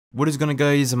What is going on,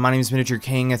 guys? My name is Miniature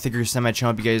King. I think you're semi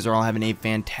channel. Hope you guys are all having a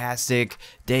fantastic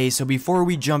day. So before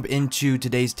we jump into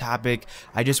today's topic,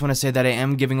 I just want to say that I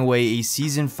am giving away a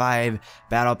Season 5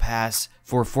 Battle Pass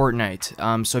for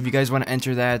Fortnite. So if you guys want to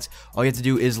enter that, all you have to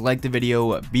do is like the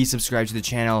video, be subscribed to the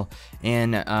channel,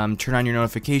 and turn on your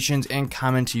notifications and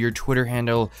comment to your Twitter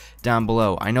handle down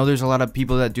below. I know there's a lot of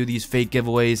people that do these fake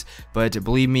giveaways, but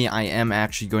believe me, I am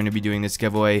actually going to be doing this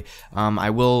giveaway. I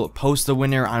will post the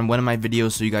winner on one of my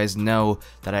videos so you guys know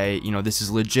that this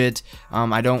is legit.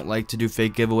 I don't like to do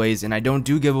fake giveaways, and I don't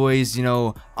do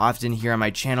giveaways, often here on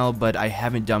my channel, but I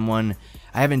haven't done one.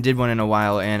 I haven't did one in a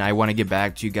while, and I want to get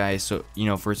back to you guys, so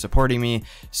for supporting me.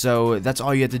 So that's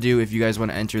all you have to do if you guys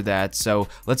want to enter that. So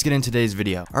let's get into today's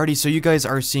video. Alrighty, so you guys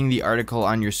are seeing the article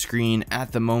on your screen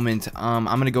at the moment. I'm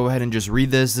gonna go ahead and just read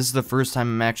this. This is the first time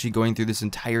I'm actually going through this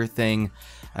entire thing.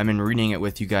 I've been reading it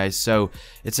with you guys. So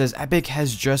it says Epic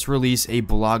has just released a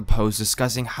blog post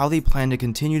discussing how they plan to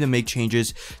continue to make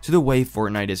changes to the way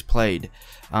Fortnite is played.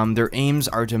 Their aims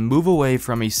are to move away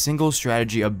from a single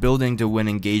strategy of building to win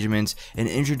engagements and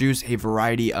introduce a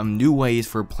variety of new ways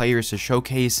for players to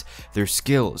showcase their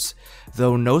skills.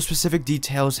 Though no specific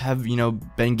details have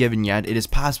been given yet, it is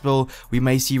possible we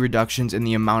may see reductions in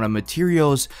the amount of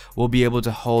materials we'll be able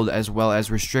to hold, as well as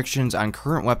restrictions on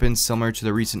current weapons similar to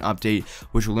the recent update,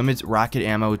 which limits rocket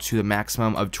ammo to the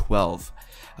maximum of 12.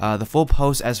 The full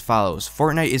post as follows: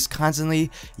 Fortnite is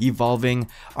constantly evolving.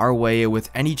 Our way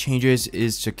with any changes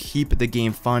is to keep the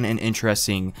game fun and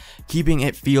interesting, keeping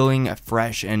it feeling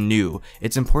fresh and new.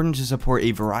 It's important to support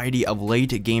a variety of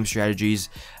late game strategies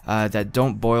that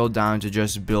don't boil down to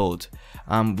just build.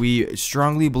 We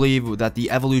strongly believe that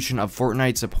the evolution of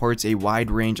Fortnite supports a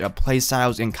wide range of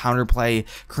playstyles and counterplay.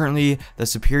 Currently, the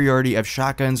superiority of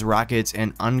shotguns, rockets,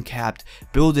 and uncapped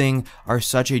building are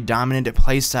such a dominant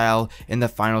playstyle in the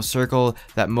final circle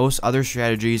that most other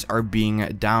strategies are being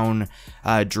drowned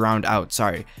out.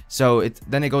 So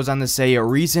then it goes on to say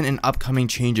recent and upcoming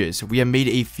changes. We have made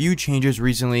a few changes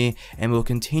recently and will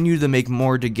continue to make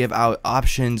more to give out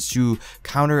options to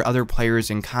counter other players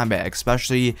in combat,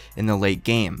 especially in the late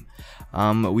game.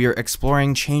 We are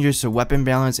exploring changes to weapon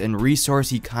balance and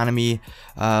resource economy,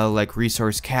 like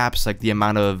resource caps, like the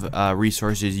amount of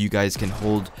resources you guys can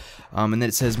hold. And then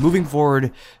it says, moving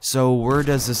forward, so where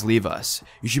does this leave us?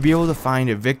 You should be able to find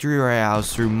victory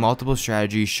royales through multiple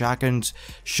strategies. Shotguns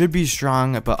should be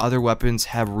strong, but other weapons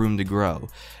have room to grow.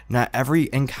 Not every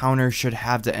encounter should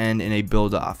have to end in a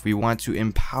build-off. We want to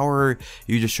empower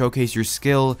you to showcase your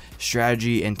skill,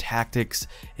 strategy, and tactics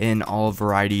in all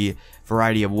variety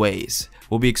of ways.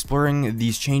 We'll be exploring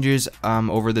these changes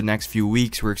over the next few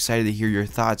weeks. We're excited to hear your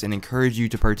thoughts and encourage you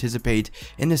to participate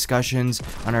in discussions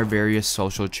on our various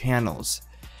social channels.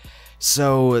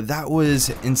 So that was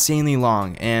insanely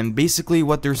long, and basically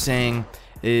what they're saying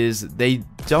is they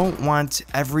don't want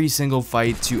every single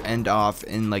fight to end off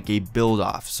in like a build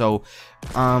off. So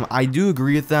I do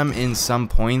agree with them in some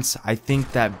points. I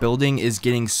think that building is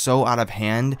getting so out of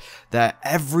hand that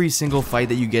every single fight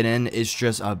that you get in is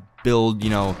just a build,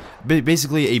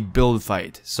 basically a build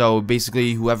fight. So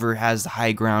basically whoever has the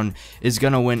high ground is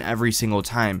gonna win every single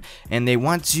time, and they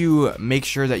want to make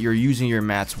sure that you're using your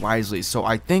mats wisely. So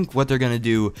I think what they're gonna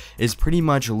do is pretty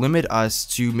much limit us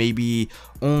to maybe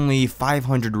only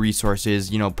 500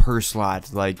 resources per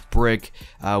slot, like brick,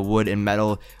 wood, and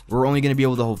metal. We're only going to be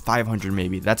able to hold 500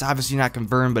 maybe. That's obviously not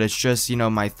confirmed, but it's just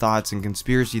my thoughts and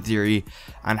conspiracy theory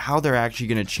on how they're actually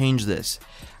going to change this.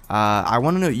 I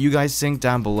want to know what you guys think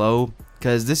down below,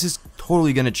 because this is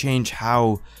totally going to change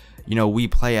how we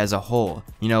play as a whole.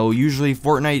 Usually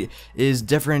Fortnite is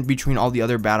different between all the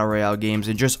other battle royale games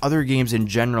and just other games in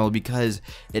general, because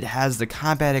it has the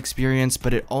combat experience,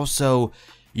 but it also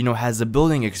has the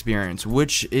building experience,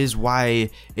 which is why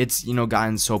it's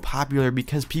gotten so popular,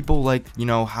 because people like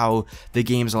how the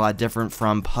game's a lot different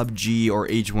from PUBG or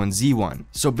H1Z1.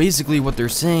 So basically what they're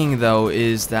saying though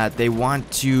is that they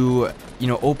want to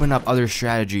open up other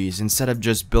strategies instead of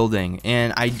just building,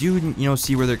 and I do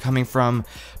see where they're coming from,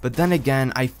 but then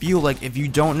again I feel like if you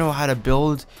don't know how to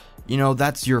build,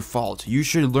 that's your fault. You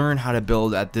should learn how to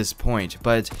build at this point.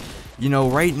 But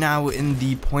right now in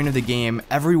the point of the game,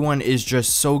 everyone is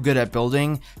just so good at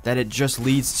building that it just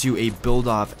leads to a build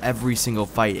off every single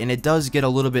fight, and it does get a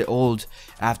little bit old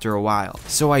after a while.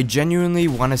 So I genuinely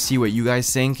want to see what you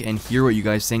guys think and hear what you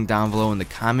guys think down below in the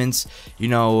comments.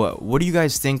 What do you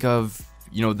guys think of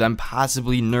them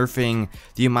possibly nerfing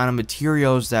the amount of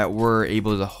materials that we're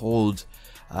able to hold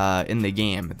in the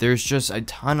game. There's just a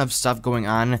ton of stuff going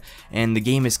on, and the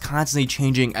game is constantly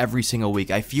changing every single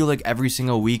week. I feel like every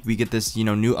single week we get this,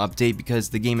 new update, because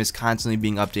the game is constantly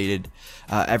being updated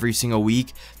every single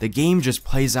week. The game just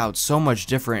plays out so much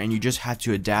different, and you just have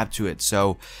to adapt to it.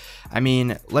 So, I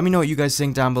mean, let me know what you guys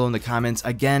think down below in the comments.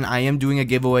 Again, I am doing a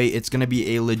giveaway. It's going to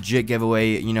be a legit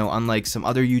giveaway, unlike some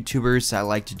other YouTubers that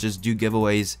like to just do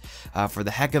giveaways for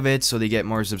the heck of it so they get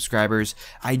more subscribers.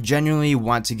 I genuinely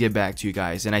want to give back to you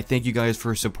guys, and I thank you guys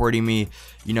for supporting me.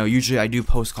 Usually I do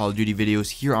post Call of Duty videos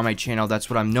here on my channel. That's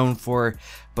what I'm known for.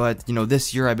 But,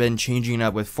 this year I've been changing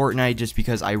up with Fortnite just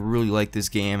because I really like this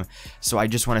game. So I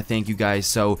just want to thank you guys.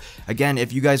 So, again,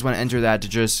 if you guys want to enter that, to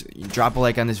just drop a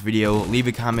like on this video, leave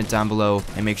a comment down below,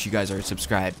 and make sure you guys are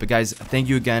subscribed. But guys, thank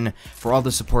you again for all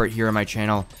the support here on my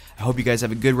channel. I hope you guys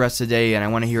have a good rest of the day, and I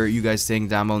want to hear what you guys think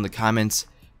down below in the comments.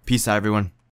 Peace out, everyone.